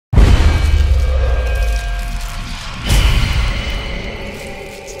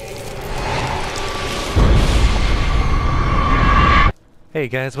Hey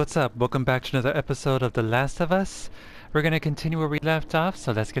guys, what's up? Welcome back to another episode of The Last of Us. We're gonna continue where we left off,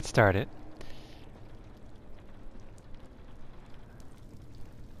 so let's get started.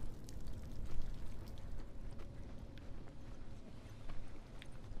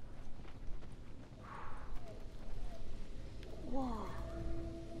 Whoa.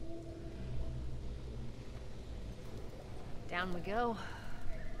 Down we go.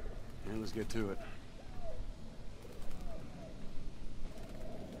 Yeah, let's get to it.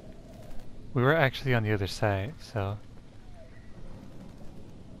 We were actually on the other side, so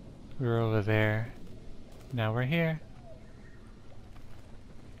we were over there. Now we're here.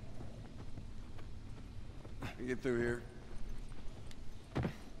 Get through here.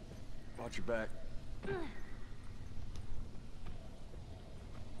 Watch your back.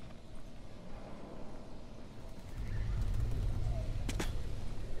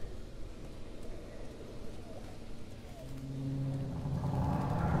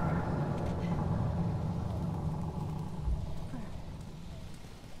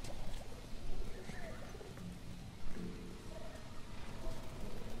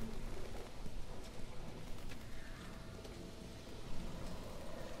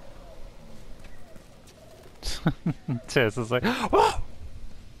 Chess is like, whoa!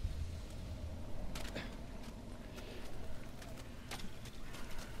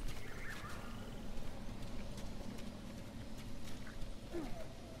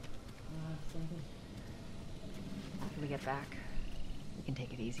 After we get back, we can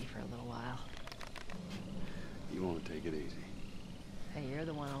take it easy for a little while. You want to take it easy. Hey, you're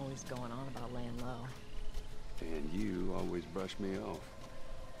the one always going on about laying low. And you always brush me off.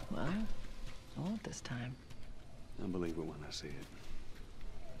 Well, I won't this time. I'll believe it when I see it.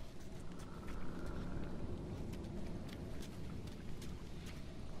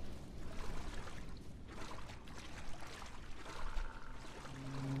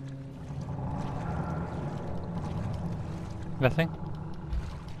 Nothing?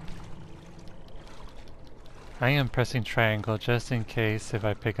 I am pressing triangle just in case if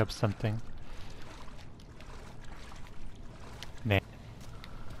I pick up something. Nah.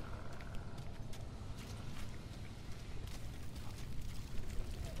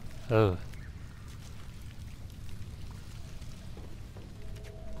 Oh.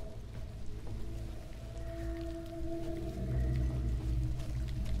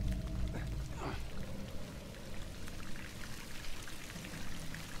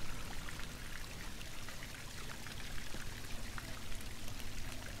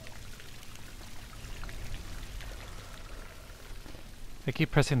 I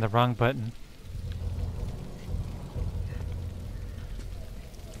keep pressing the wrong button.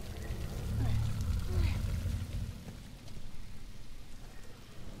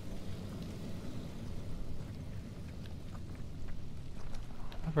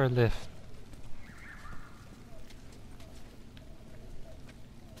 Over lift.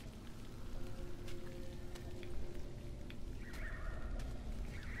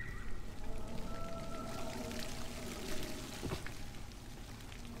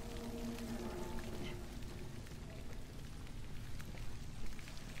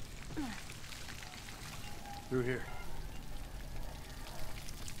 Through here.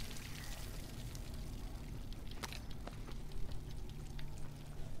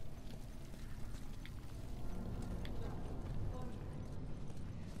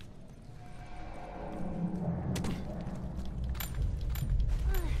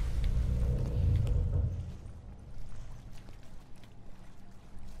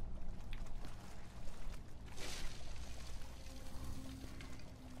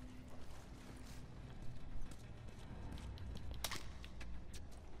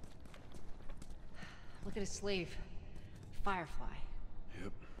 Look at his sleeve. Firefly.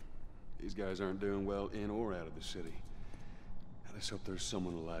 Yep. These guys aren't doing well in or out of the city. Let's hope there's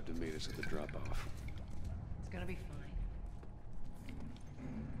someone alive to meet us at the drop-off. It's gonna be fine.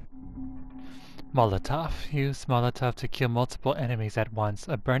 Molotov. Use Molotov to kill multiple enemies at once.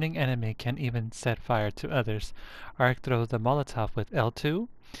 A burning enemy can even set fire to others. Arc throws the Molotov with L2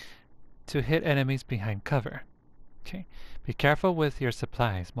 to hit enemies behind cover. Okay. Be careful with your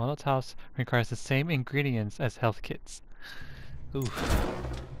supplies. Molotovs requires the same ingredients as health kits. Oof.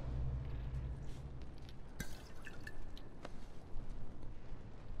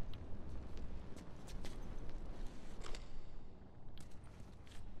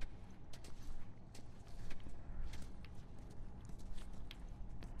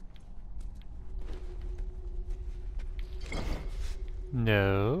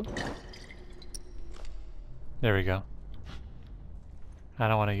 No. There we go. I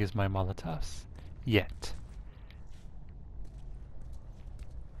don't want to use my Molotovs. Yet.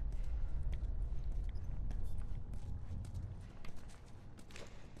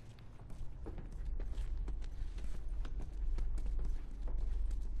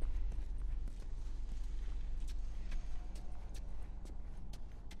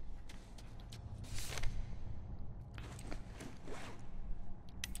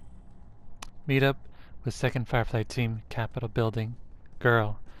 Meet up with second Firefly team, Capitol building.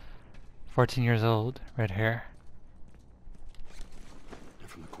 Girl, 14 years old, red hair. They're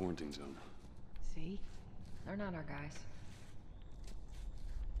from the quarantine zone. See? They're not our guys.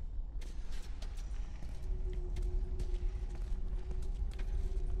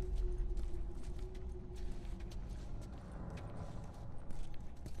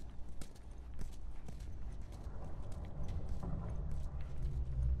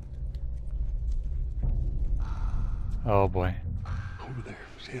 Oh boy. Over there,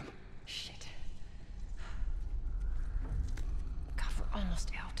 see him? Shit. God, we're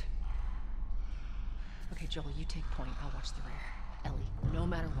almost out. Okay, Joel, you take point. I'll watch the rear. Ellie, no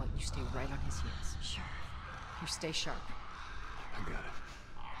matter what, you stay right on his heels. Sure. You stay sharp. I got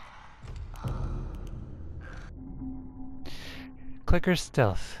it. Clicker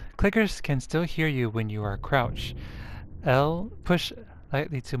stealth. Clickers can still hear you when you are crouched. L, push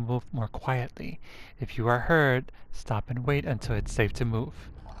lightly to move more quietly. If you are heard, stop and wait until it's safe to move.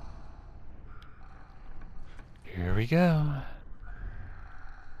 Here we go.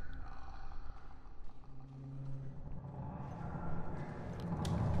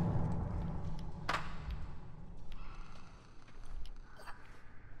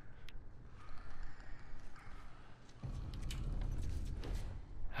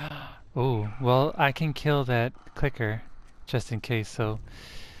 Oh, well, I can kill that clicker just in case, so...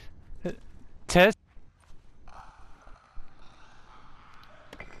 Test?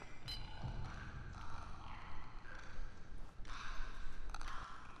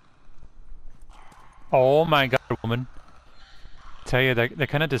 Oh my god, woman. Tell you, they're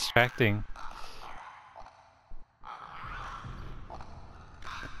kind of distracting.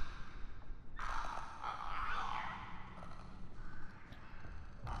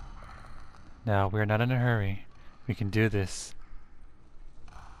 Now, we're not in a hurry. We can do this.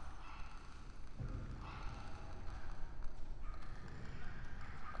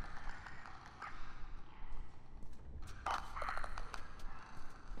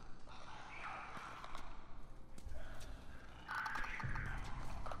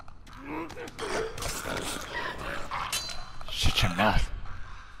 Shut your mouth.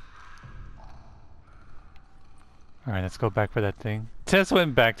 Alright, let's go back for that thing. Tess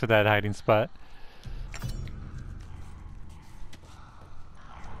went back to that hiding spot.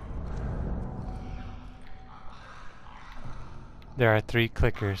 There are 3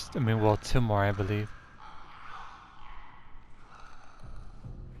 clickers. I mean, well, 2 more, I believe.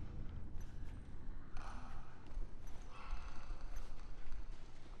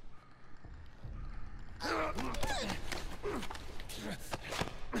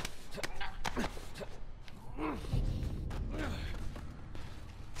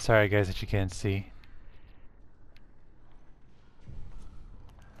 Sorry guys that you can't see.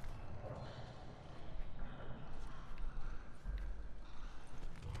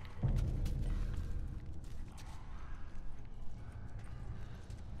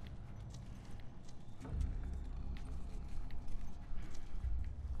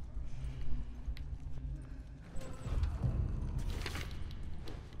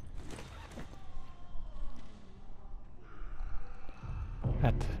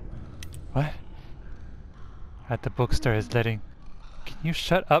 What? At the bookstore is letting... Can you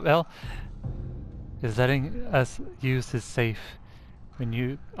shut up, Elle? Is letting us use his safe. When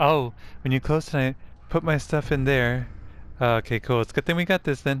you... Oh! When you close tonight, put my stuff in there. Okay, cool. It's a good thing we got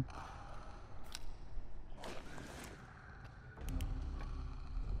this then.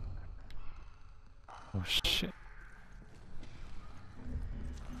 Oh shit.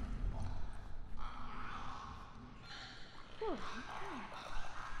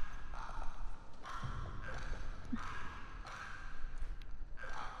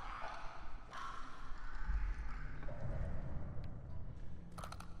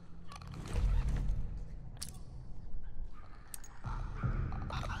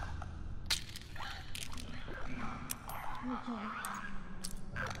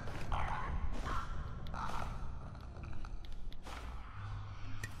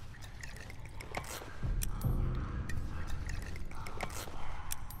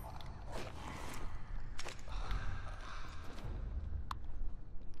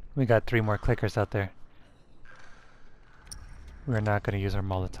 We got 3 more clickers out there. We're not going to use our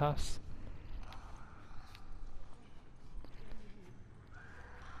Molotovs.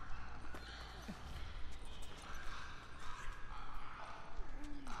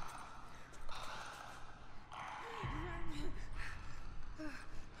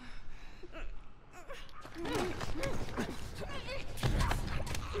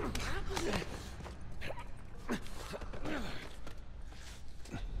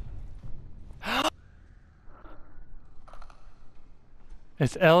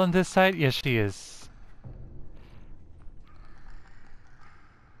 Is Elle on this side? Yes, she is.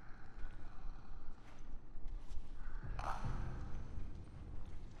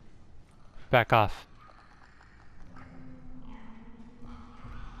 Back off.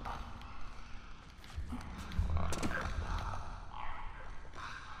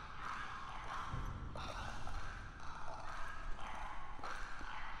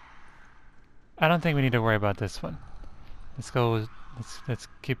 I don't think we need to worry about this one. Let's go. Let's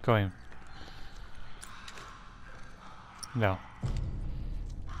keep going. No.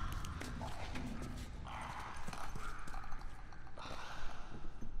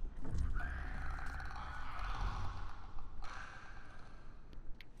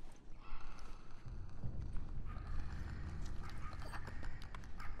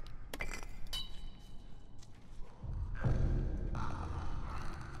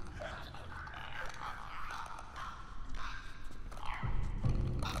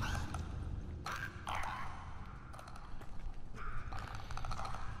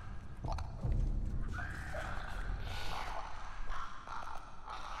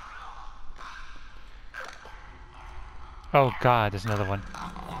 Oh God, there's another one.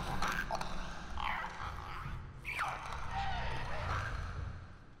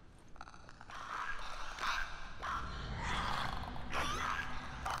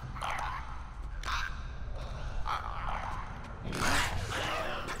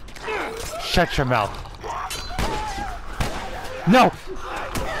 Shut your mouth. No!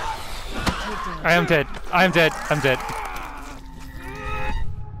 I am dead. I am dead. I'm dead.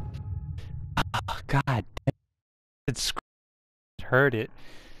 Oh, God. It heard it.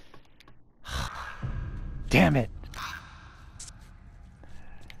 Damn it.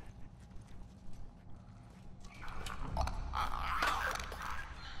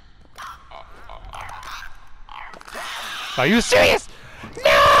 Are you serious?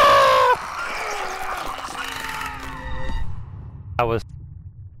 No! I was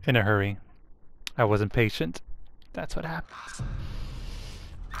in a hurry. I wasn't patient. That's what happens.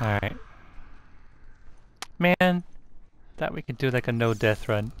 Alright. Man, thought we could do like a no death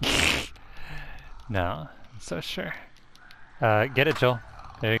run. No, I'm so sure. Get it, Joel.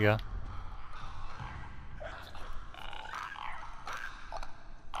 There you go.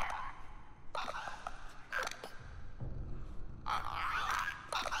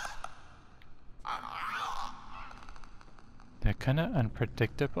 They're kinda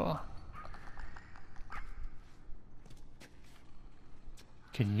unpredictable.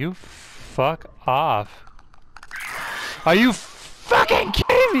 Can you fuck off? Are you fucking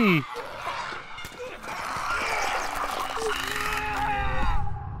kidding me?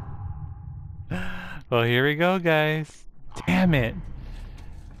 Well, here we go, guys. Damn it.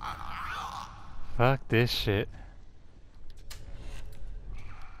 Fuck this shit.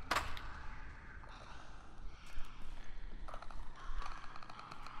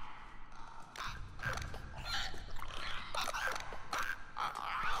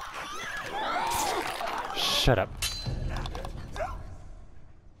 Shut up.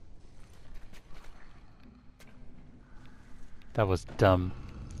 That was dumb.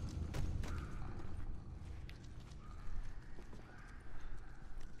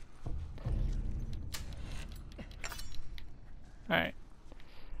 Alright.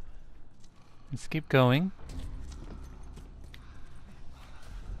 Let's keep going.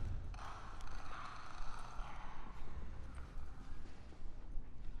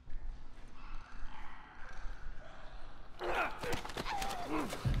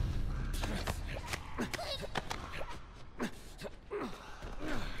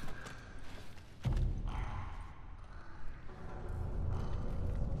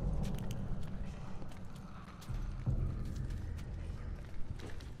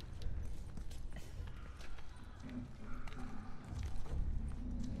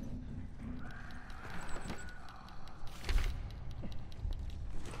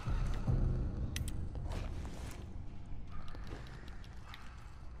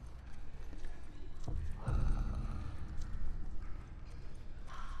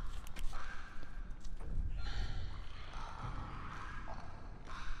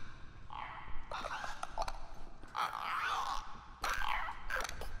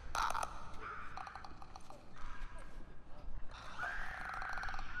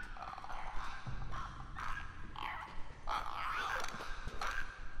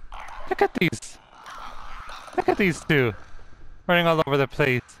 Look at these! Look at these two! Running all over the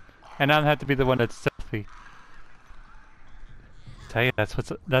place. And I have to be the one that's stealthy. Tell you, that's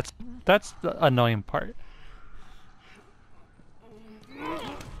the annoying part.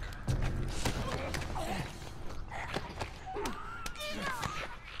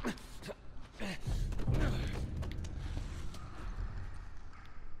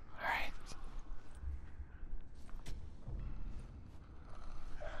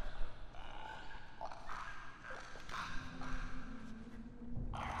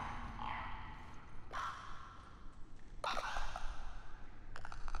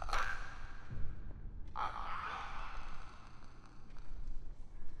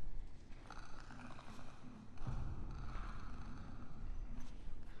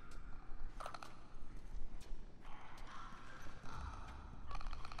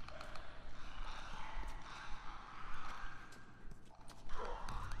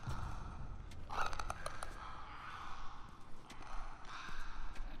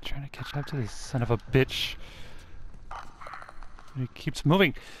 catch up to this son of a bitch. It keeps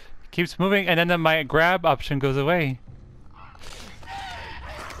moving. It keeps moving, and then my grab option goes away.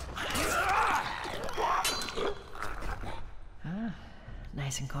 Ah,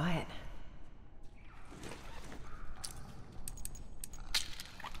 nice and quiet.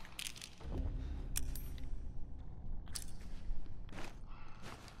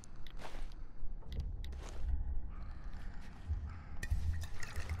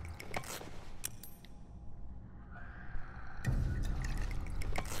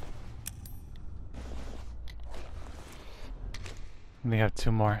 We have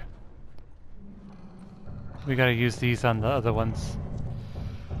 2 more. We gotta use these on the other ones.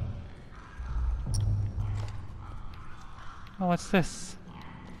 Oh, what's this?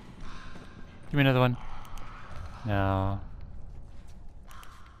 Give me another one. No.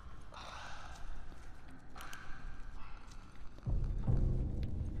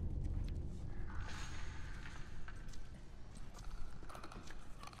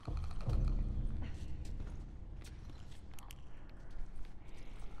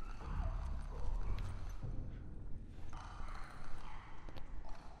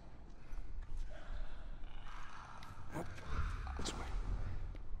 This way.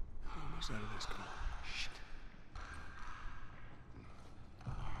 Almost out of this. Come on. Shit.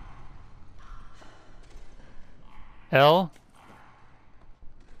 L?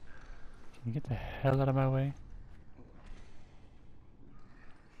 Can you get the hell out of my way?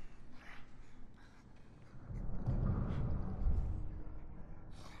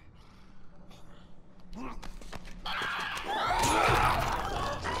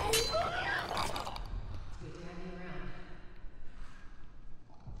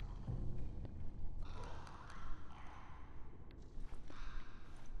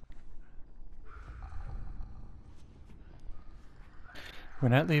 We're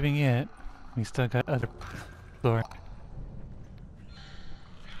not leaving yet. We still got other floor.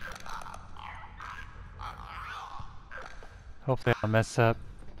 Hopefully I don't mess up,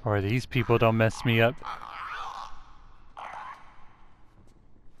 or these people don't mess me up.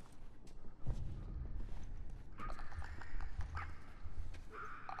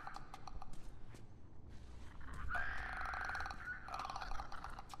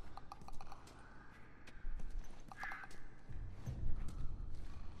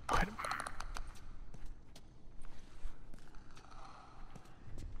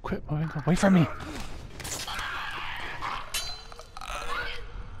 Quit moving away from me!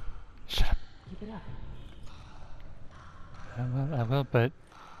 Shut up. Keep it up. I will, but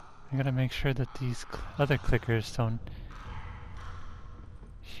I gotta make sure that these other clickers don't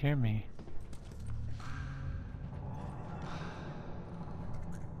hear me.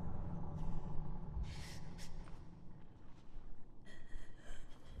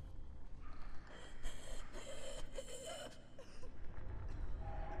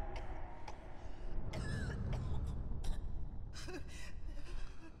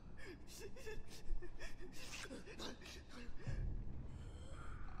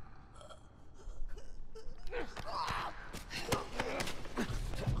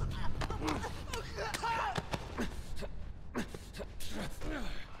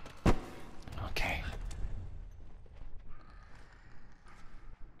 Okay.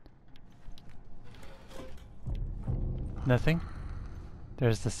 Nothing?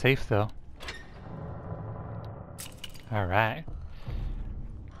 There's the safe though. Alright.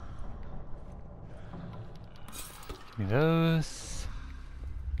 Give me those.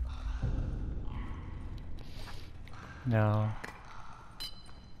 No.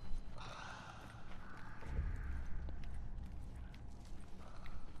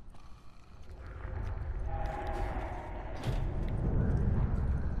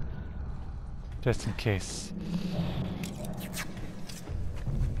 Just in case.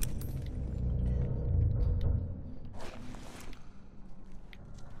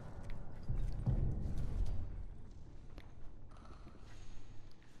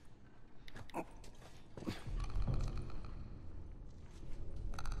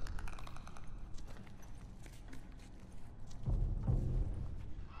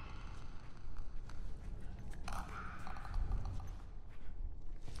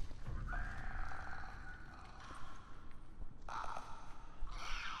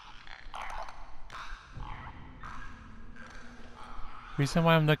 Reason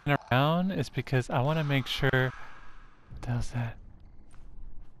why I'm looking around is because I want to make sure. What the hell's that?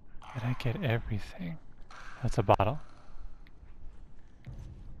 That I get everything. That's a bottle.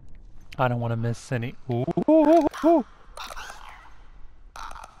 I don't want to miss any. Ooh, ooh, ooh, ooh.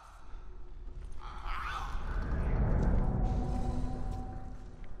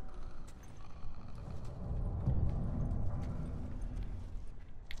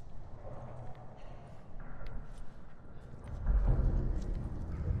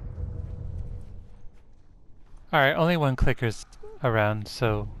 Alright, only one clicker's around,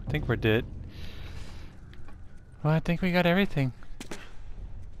 so I think we're dead. Well, I think we got everything.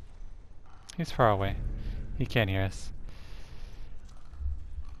 He's far away. He can't hear us.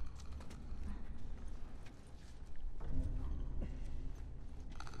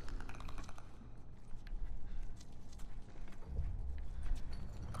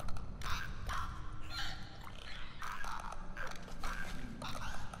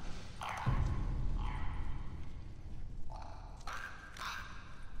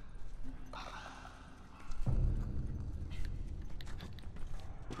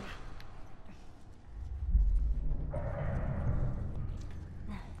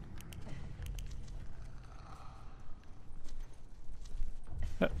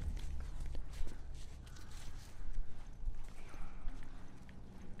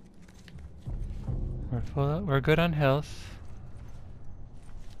 We're full. We're good on health.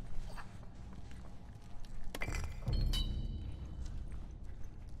 I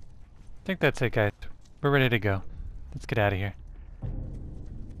think that's it, guys. We're ready to go. Let's get out of here.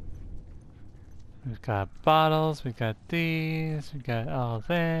 We've got bottles. We got these. We got all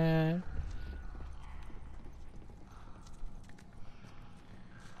that.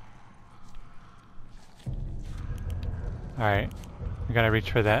 All right, we gotta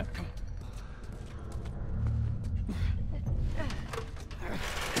reach for that.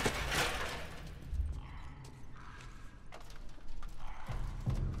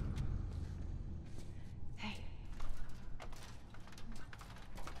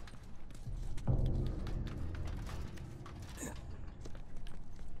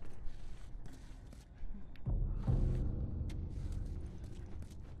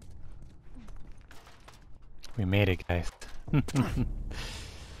 We made it, guys.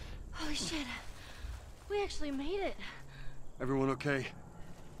 Holy shit. We actually made it. Everyone okay?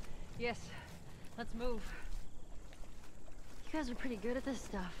 Yes. Let's move. You guys are pretty good at this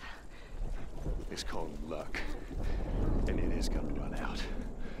stuff. It's called luck. And it is gonna run out.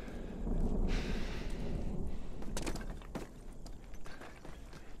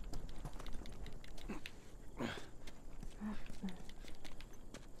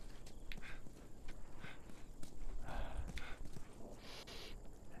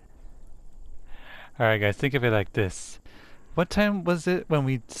 Alright, guys, think of it like this. What time was it when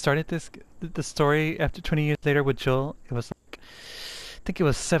we started the story after 20 years later with Joel? It was like, I think it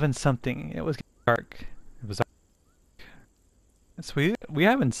was 7 something. It was dark. It was dark. So we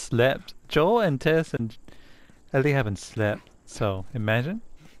haven't slept. Joel and Tess and Ellie haven't slept. So, imagine.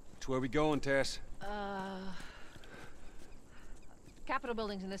 So where we going, Tess? Capitol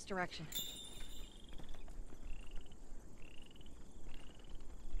building's in this direction.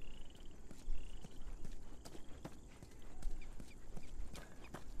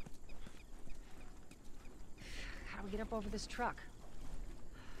 How do we get up over this truck?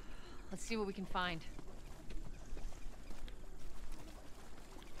 Let's see what we can find.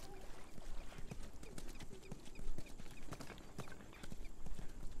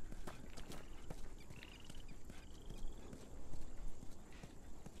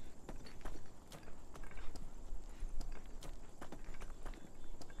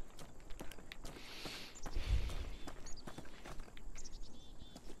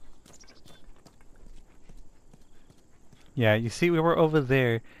 Yeah, you see, we were over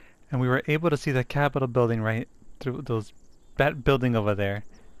there, and we were able to see the Capitol building right through that building over there.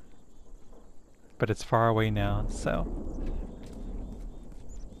 But it's far away now, so.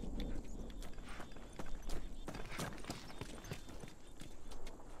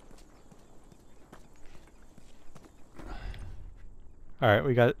 Alright,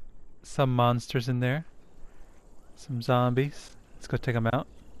 we got some monsters in there. Some zombies. Let's go take them out.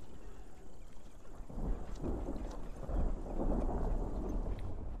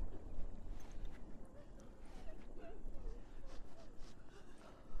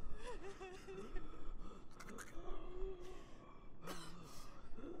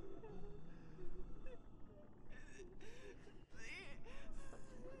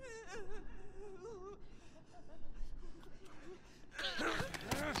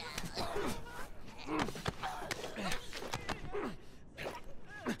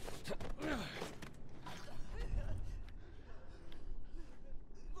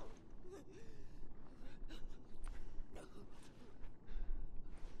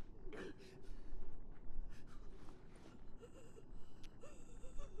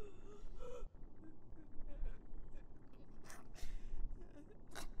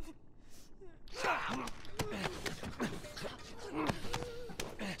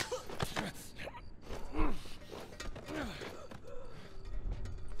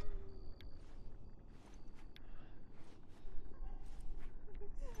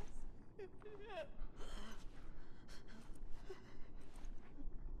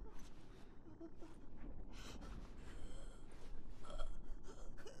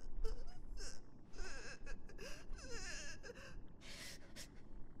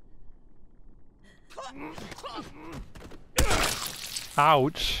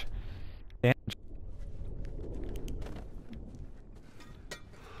 Ouch. Damn.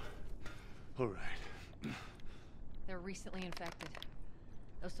 All right. They're recently infected.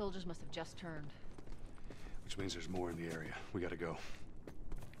 Those soldiers must have just turned. Which means there's more in the area. We gotta go.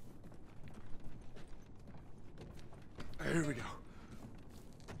 Here we go.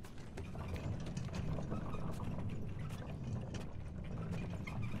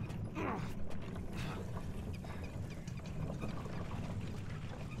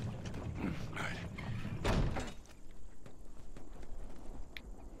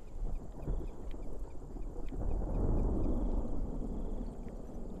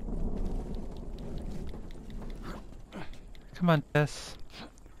 Come on, Tess.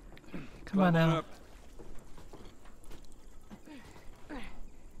 Come on now. Up.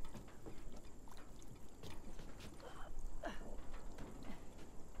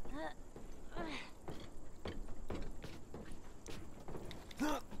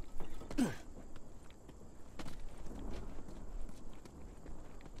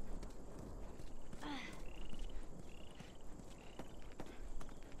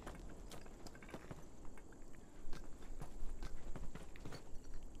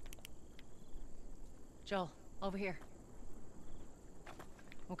 Joel, over here.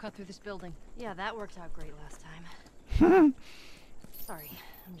 We'll cut through this building. Yeah, that worked out great last time. Sorry,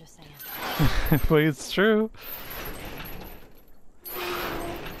 I'm just saying. Well, it's true.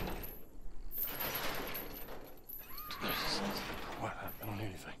 What? I don't hear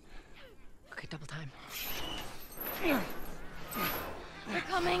anything. Okay, double time. They're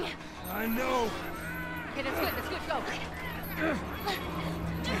coming! I know. Okay, that's good, go.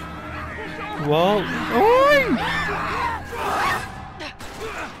 Whoa. Oi!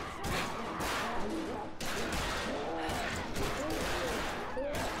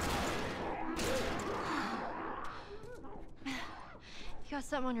 You got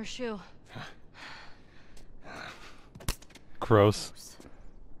something on your shoe. Gross.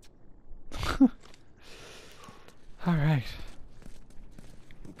 All right.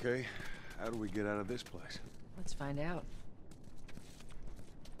 Okay, how do we get out of this place? Let's find out.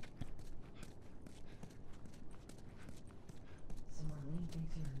 So Marlene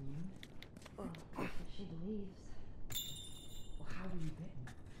thinks you're immune? Well, she believes. Well, how were you bitten?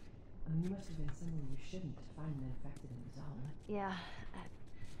 I mean, you must have been somewhere you shouldn't to find an infected in the zone. Yeah,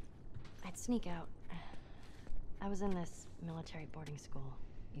 I'd sneak out. I was in this military boarding school.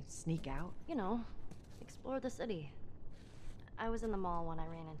 You'd sneak out? You know, explore the city. I was in the mall when I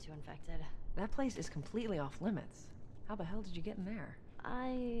ran into infected. That place is completely off limits. How the hell did you get in there?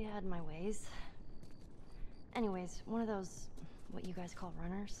 I had my ways. Anyways, one of those, what you guys call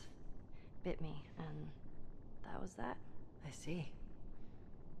runners, bit me, and that was that. I see.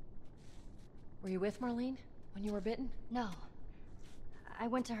 Were you with Marlene when you were bitten? No. I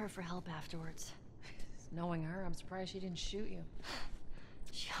went to her for help afterwards. Knowing her, I'm surprised she didn't shoot you.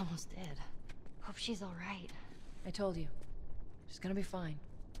 She almost did. Hope she's all right. I told you. She's gonna be fine.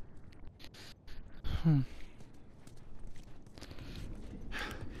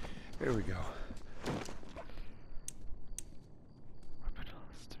 Here we go. Weapon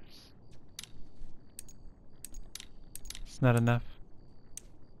holsters. It's not enough.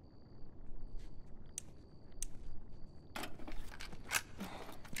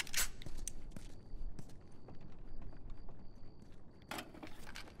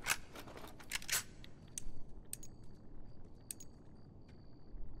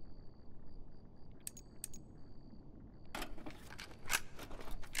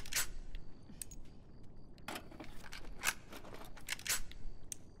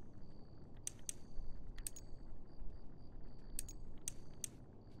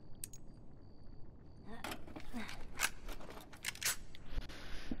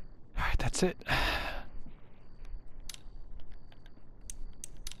 Alright, that's it.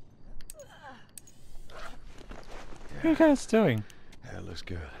 What are you guys doing? That looks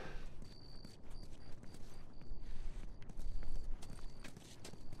good.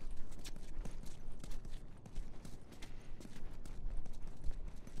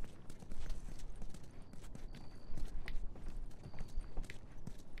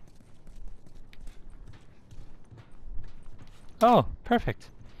 Oh, perfect.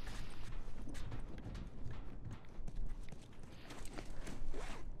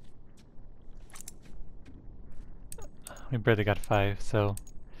 We barely got 5, so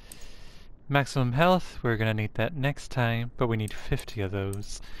maximum health, we're gonna need that next time, but we need 50 of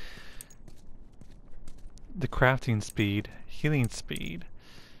those. The crafting speed, healing speed.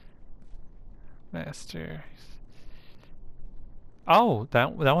 Master. Oh,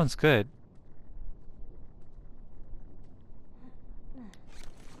 that one's good.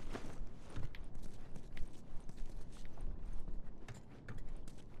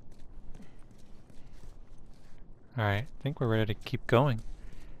 Alright, I think we're ready to keep going.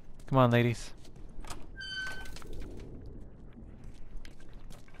 Come on, ladies.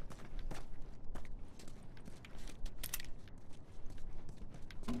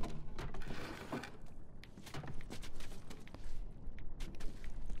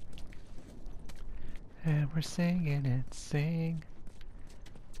 And we're singing it, sing.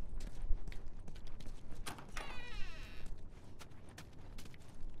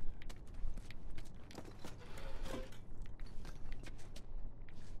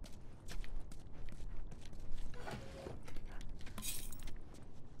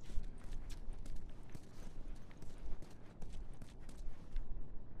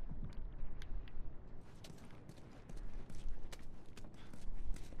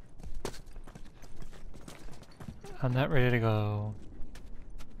 I'm not ready to go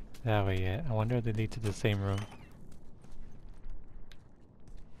that way yet. I wonder if they lead to the same room.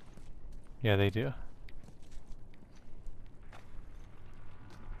 Yeah, they do.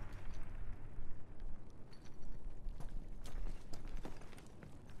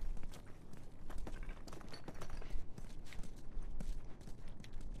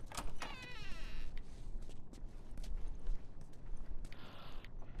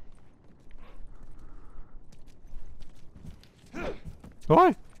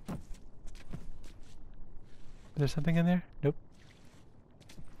 What? Is there something in there? Nope.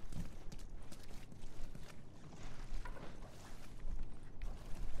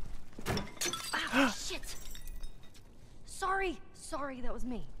 Ow, shit! Sorry, that was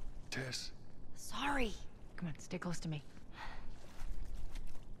me. Tess. Sorry. Come on, stay close to me.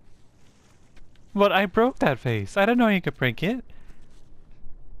 But I broke that face. I didn't know you could break it.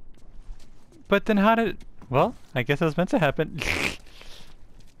 But then how did... Well, I guess it was meant to happen.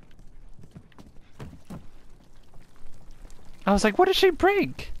 I was like, what did she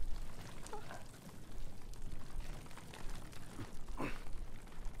break?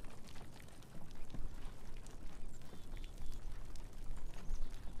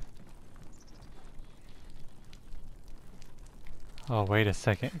 Oh, wait a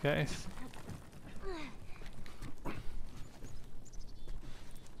second, guys.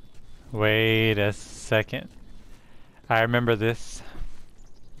 Wait a second. I remember this.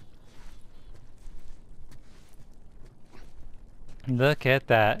 Look at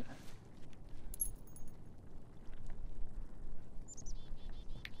that.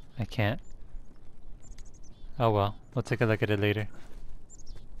 I can't. Oh well, we'll take a look at it later.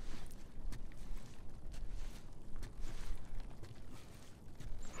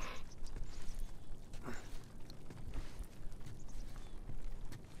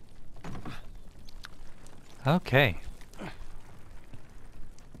 Okay.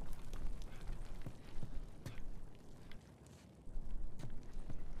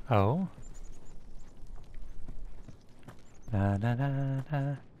 Oh. Na na na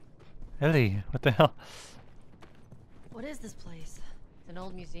na. Ellie, what the hell? What is this place? It's an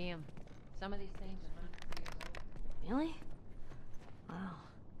old museum. Some of these things are 100 years old. Really? Wow.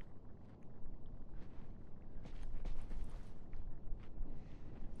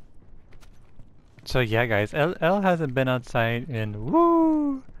 So yeah, guys, Elle hasn't been outside in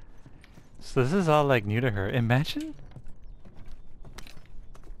woo. So this is all like new to her. Imagine.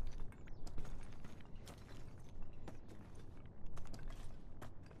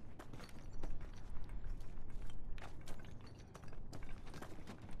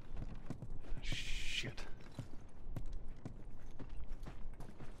 Shit.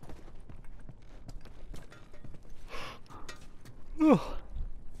 Ugh.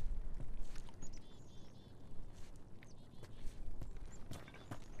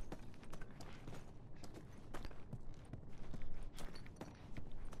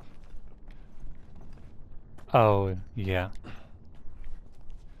 Oh, yeah.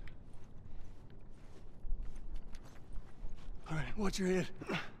 All right, watch your head.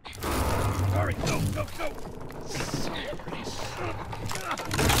 All right, go, go, go.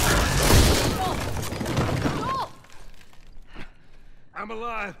 I'm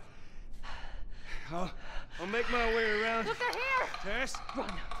alive. I'll make my way around. Look, they're here! Tess? Run!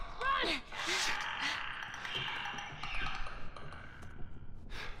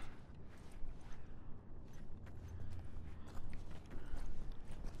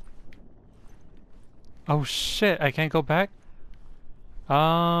 Oh shit, I can't go back?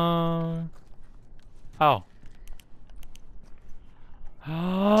 Oh. Oh.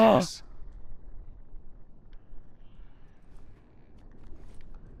 Tess.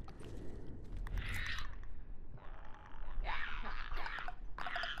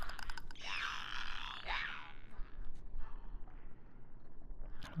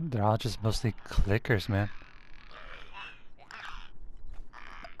 They're all just mostly clickers, man.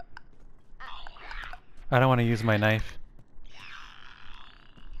 I don't want to use my knife.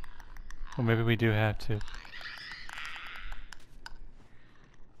 Well, maybe we do have to.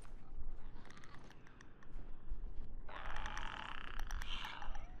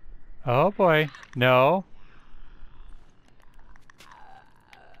 Oh boy, no.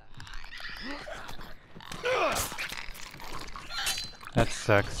 That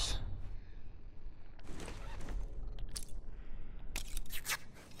sucks.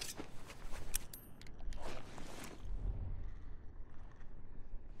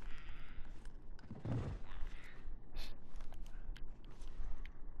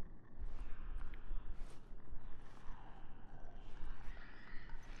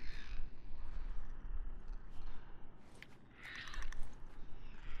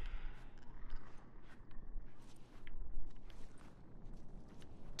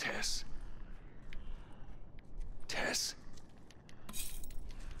 Tess. Tess.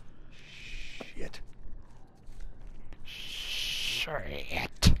 Shit.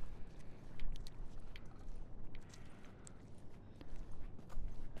 Shit.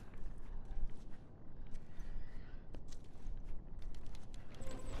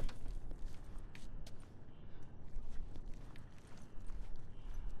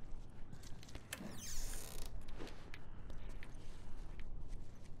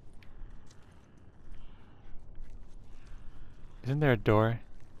 Isn't there a door?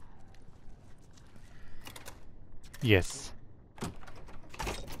 Yes.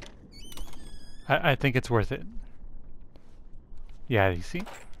 I think it's worth it. Yeah, you see?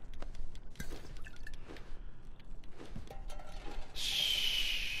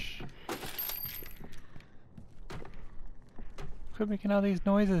 Shh. Quit making all these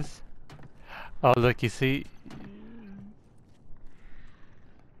noises. Oh, look, you see?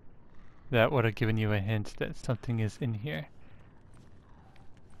 That would have given you a hint that something is in here.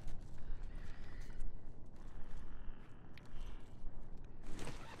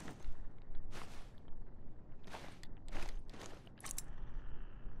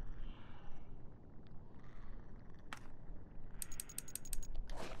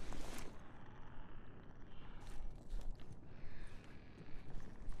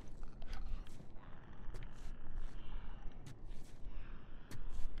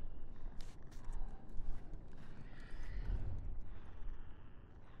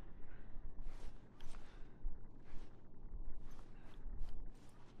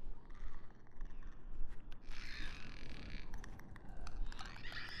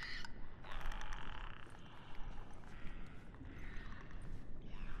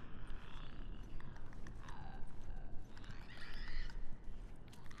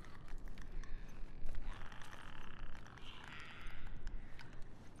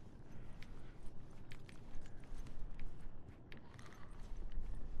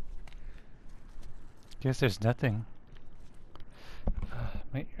 Guess there's nothing.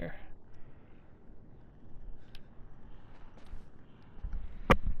 My ear.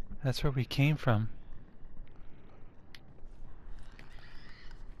 That's where we came from.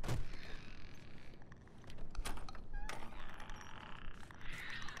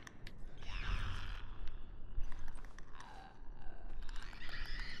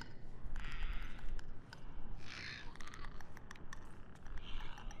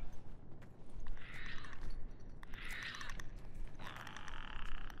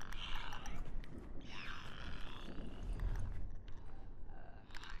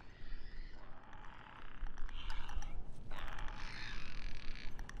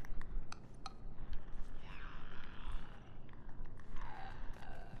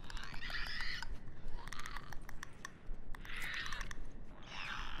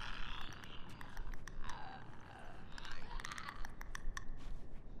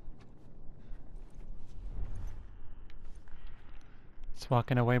 It's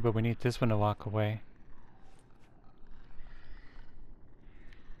walking away, but we need this one to walk away.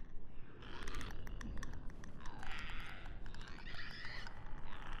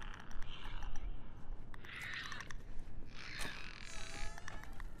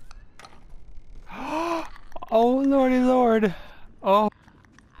 Oh lordy lord! Oh!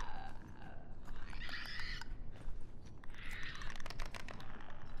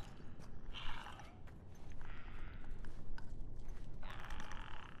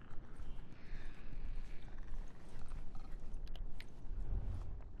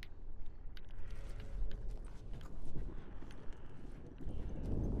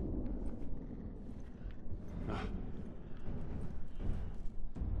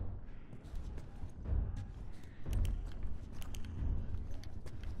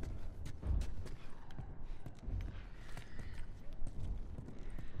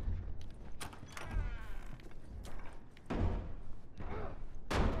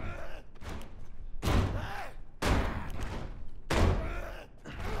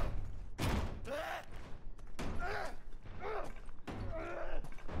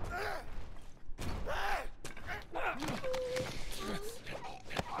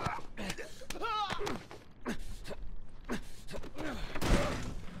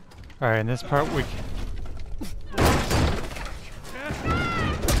 Alright, in this part we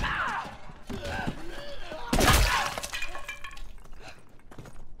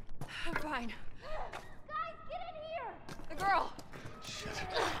I'm fine. Guys, get in here! The girl!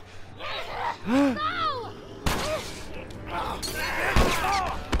 No!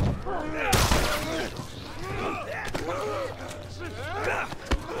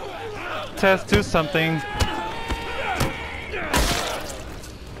 Tess, do something.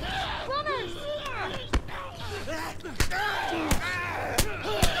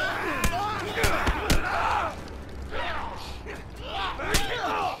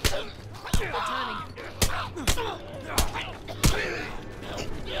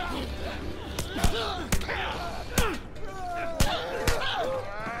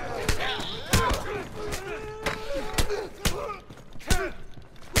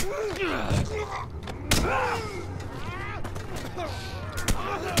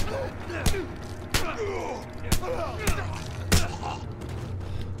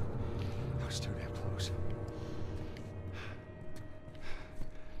 That was too damn close.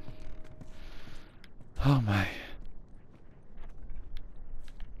 Oh my.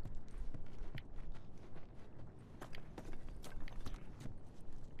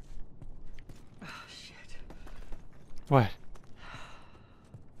 Oh, shit. What?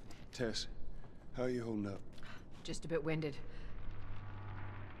 Tess, how are you holding up? Just a bit winded.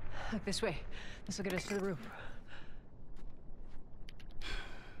 Look this way. This will get us to the roof.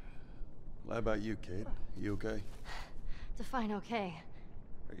 How about you, Kate? You okay? Define okay.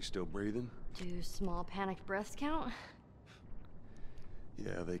 Are you still breathing? Do small panicked breaths count?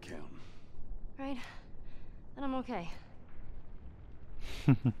 Yeah, they count. Right? Then I'm okay.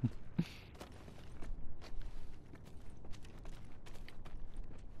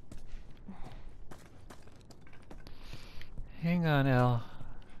 Hang on, Elle.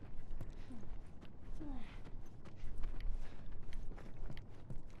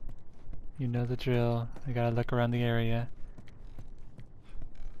 You know the drill. I gotta look around the area.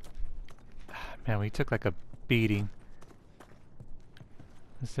 Man, we took like a beating.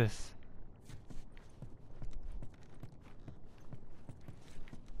 What's this?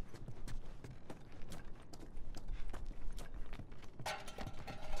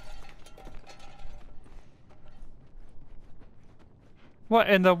 What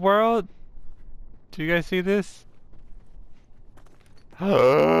in the world? Do you guys see this?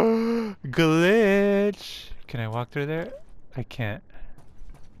 Glitch! Can I walk through there? I can't.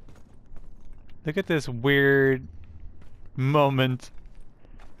 Look at this weird moment.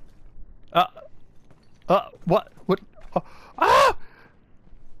 What? What? Oh, ah!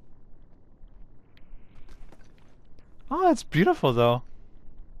 Oh, it's beautiful though.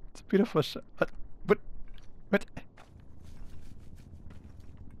 It's a beautiful shot. What? What?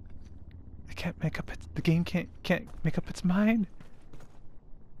 I can't make up its. The game can't make up its mind.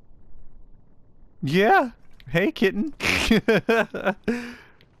 Yeah. Hey, kitten.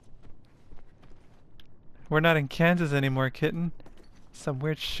 We're not in Kansas anymore, kitten. Some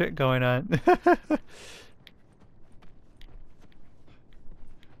weird shit going on.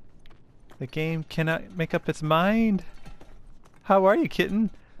 The game cannot make up its mind. How are you,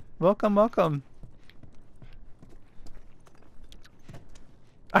 kitten? Welcome, welcome.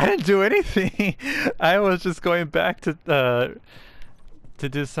 I didn't do anything. I was just going back to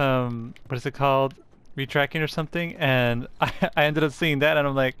do some, what is it called? Retracking or something, and I ended up seeing that and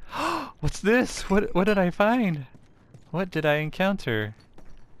I'm like, oh, what's this? What did I find? What did I encounter?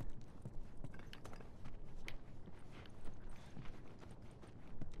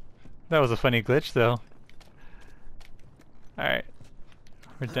 That was a funny glitch though. Alright.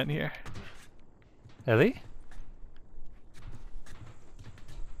 We're done here. Ellie?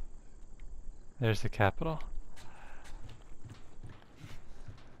 There's the capital.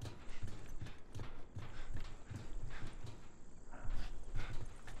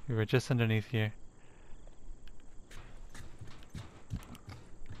 We were just underneath here.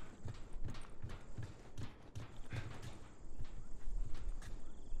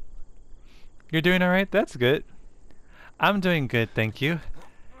 You're doing alright? That's good. I'm doing good, thank you.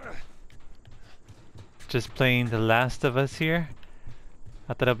 Just playing The Last of Us here.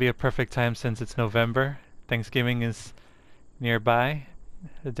 I thought it'll be a perfect time since it's November. Thanksgiving is nearby.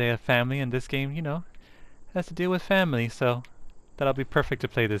 The day of family, and this game, you know, has to deal with family, so that'll be perfect to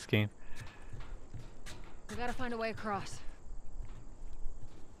play this game. We gotta find a way across.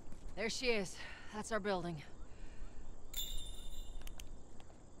 There she is. That's our building.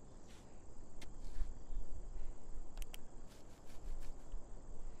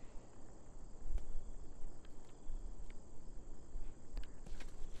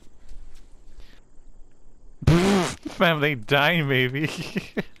 family dying, maybe.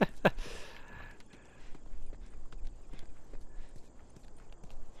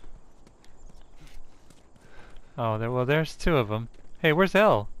 Oh, well, there's two of them. Hey, where's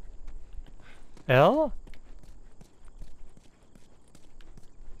Elle? Elle?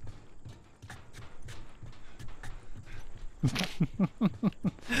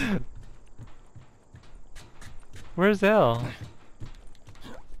 Where's Elle?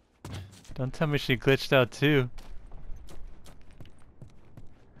 Don't tell me she glitched out too.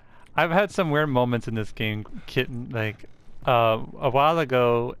 I've had some weird moments in this game, kitten. Like, a while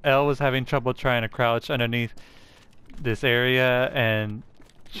ago, Elle was having trouble trying to crouch underneath this area, and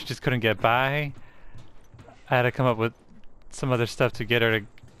she just couldn't get by. I had to come up with some other stuff to get her to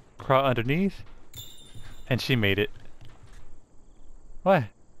crawl underneath, and she made it. What?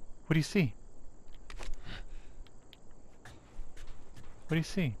 What do you see? What do you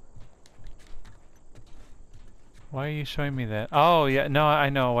see? Why are you showing me that? Oh, yeah, no, I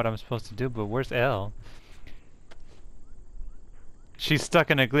know what I'm supposed to do, but where's Elle? She's stuck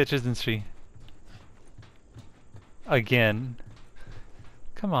in a glitch, isn't she? Again.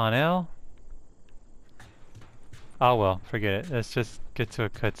 Come on, Elle. Oh well, forget it. Let's just get to a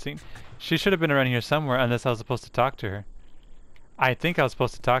cutscene. She should have been around here somewhere unless I was supposed to talk to her. I think I was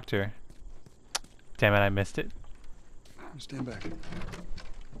supposed to talk to her. Damn it, I missed it. Stand back.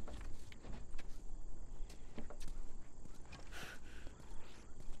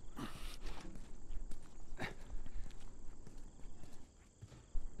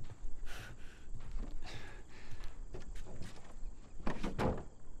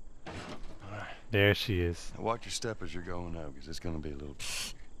 There she is. Now watch your step as you're going out, because it's going to be a little...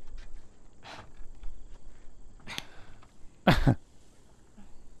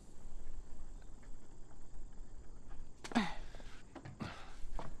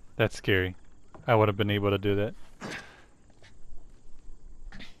 That's scary. I would have been able to do that.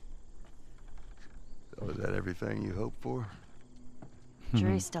 So is that everything you hoped for?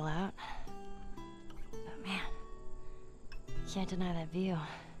 Jury's still out. But man, can't deny that view.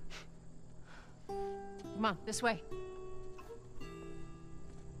 Come on, this way.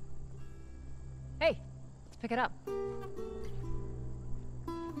 Hey, let's pick it up.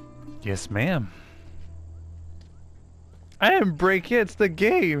 Yes, ma'am. I didn't break it. It's the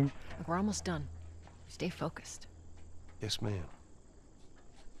game. Look, we're almost done. Stay focused. Yes, ma'am.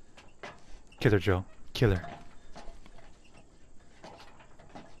 Kill her, Joe. Kill her.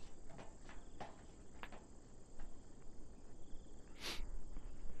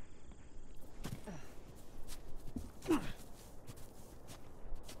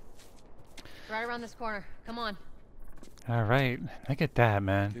 Right around this corner. Come on. All right. Look at that,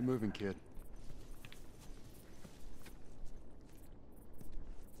 man. Keep moving, kid.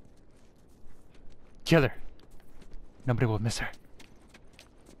 Kill her. Nobody will miss her.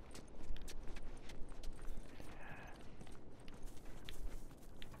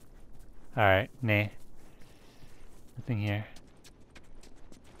 Alright, nah. Nothing here.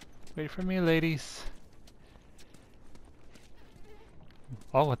 Wait for me, ladies.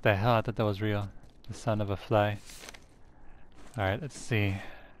 Oh, what the hell? I thought that was real. The sound of a fly. Alright, let's see.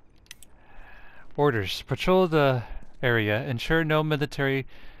 Orders. Patrol the area. Ensure no military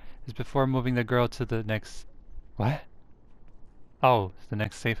is before moving the girl to the next... What? Oh, the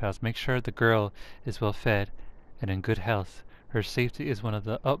next safe house. Make sure the girl is well fed and in good health. Her safety is one of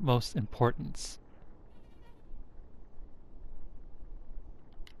the utmost importance.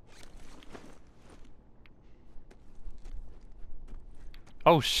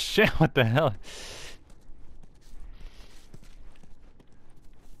 Oh shit, what the hell?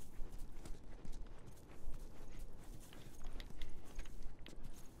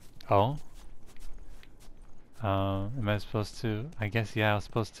 Oh? Am I supposed to? I guess, yeah, I was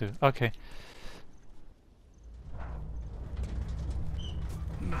supposed to. Okay.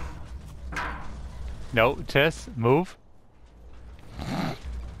 No, Tess, move.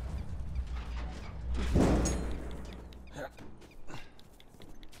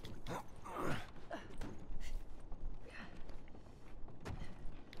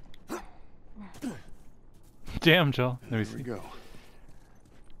 Damn, Joel. Let me Here we see. go.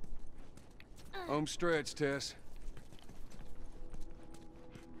 Home stretch, Tess.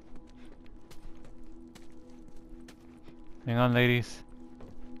 Hang on, ladies.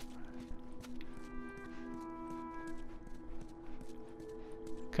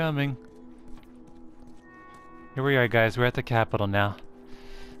 Coming. Here we are, guys. We're at the Capitol now.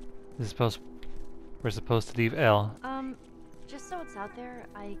 We're supposed to leave Elle. Just so it's out there,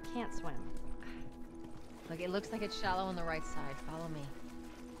 I can't swim. Look, it looks like it's shallow on the right side. Follow me.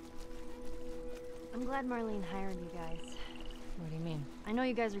 I'm glad Marlene hired you guys. What do you mean? I know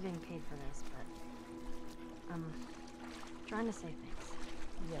you guys are getting paid for this, but I'm trying to save things.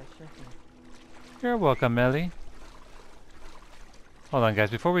 Yeah, sure thing. You're welcome, Ellie. Hold on, guys.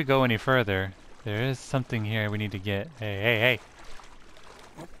 Before we go any further, there is something here we need to get. Hey, hey, hey!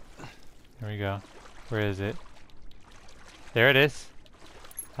 Here we go. Where is it? There it is.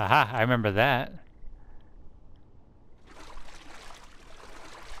 Aha! I remember that.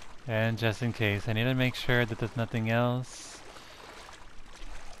 And just in case, I need to make sure that there's nothing else.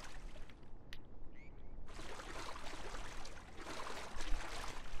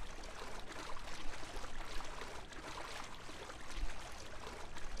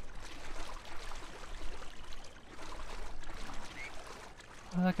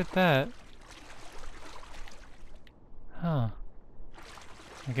 Oh, look at that. Huh.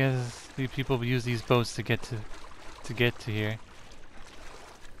 I guess these people use these boats to get to here.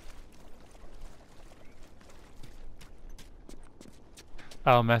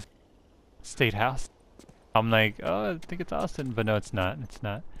 Oh, Mass State House. I'm like, oh, I think it's Austin, but no, it's not. It's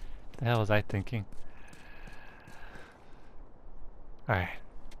not. The hell was I thinking? All right.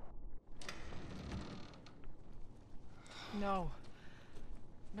 No.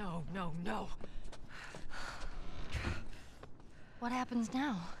 No, no, no. What happens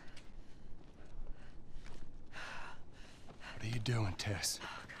now? What are you doing, Tess?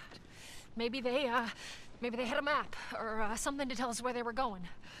 Maybe they had a map or something to tell us where they were going.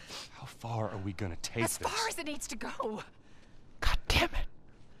 How far are we gonna take As this? far as it needs to go. God damn it!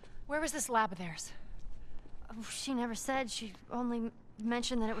 Where was this lab of theirs? Oh, she never said. She only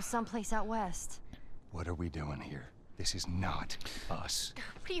mentioned that it was someplace out west. What are we doing here? This is not us.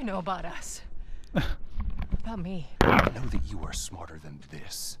 What do you know about us? About me? I know that you are smarter than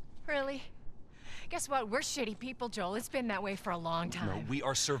this. Really? Guess what? We're shitty people, Joel. It's been that way for a long time. No, we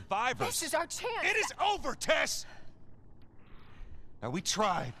are survivors. This is our chance. It is over, Tess! Now, we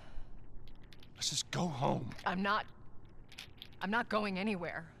tried. Let's just go home. I'm not going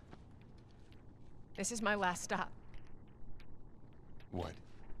anywhere. This is my last stop. What?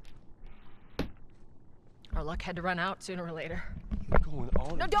 Our luck had to run out sooner or later. You're going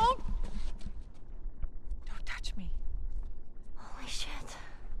on. No, don't! Don't touch me. Holy shit.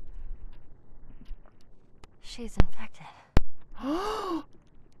 She's infected. Joel,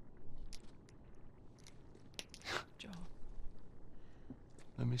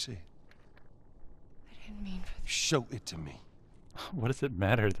 Let me see. I didn't mean for this. Show it to me. What does it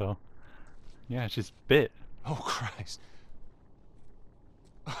matter, though? Yeah, she's bit. Oh, Christ.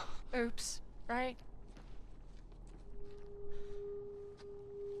 Oops, right?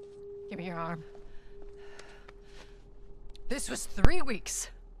 Give me your arm. This was 3 weeks.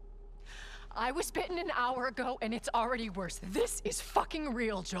 I was bitten an hour ago, and it's already worse. This is fucking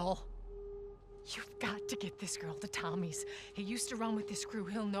real, Joel. You've got to get this girl to Tommy's. He used to run with this crew.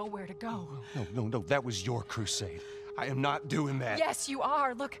 He'll know where to go. No. That was your crusade. I am not doing that. Yes, you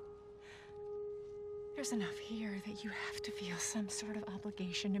are. Look. There's enough here that you have to feel some sort of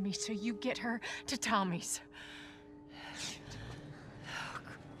obligation to me, so you get her to Tommy's.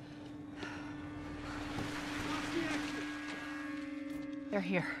 They're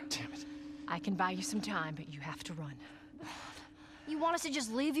here. Damn it. I can buy you some time, but you have to run. You want us to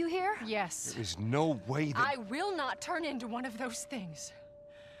just leave you here? Yes. There is no way that... I will not turn into one of those things.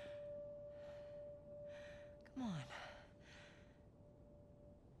 Come on.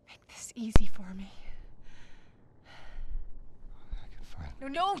 Make this easy for me. I can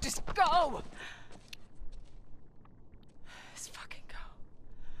find... No, just go! Just fucking go.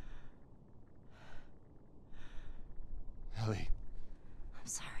 Ellie, I'm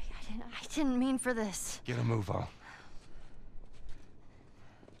sorry. I didn't mean for this. get a move on.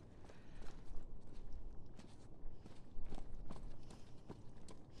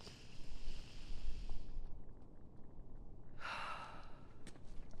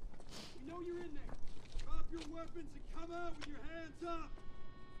 We know you're in there. Drop your weapons and come out with your hands up.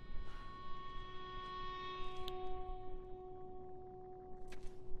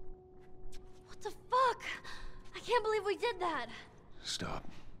 What the fuck? I can't believe we did that. Stop.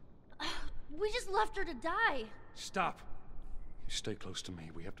 We just left her to die. Stop. You stay close to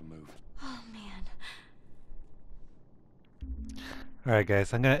me. We have to move. Oh, man. Alright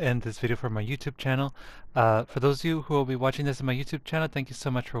guys, I'm going to end this video for my YouTube channel. For those of you who will be watching this on my YouTube channel, thank you so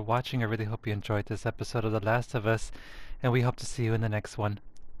much for watching. I really hope you enjoyed this episode of The Last of Us, and we hope to see you in the next one.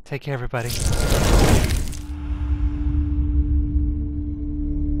 Take care, everybody.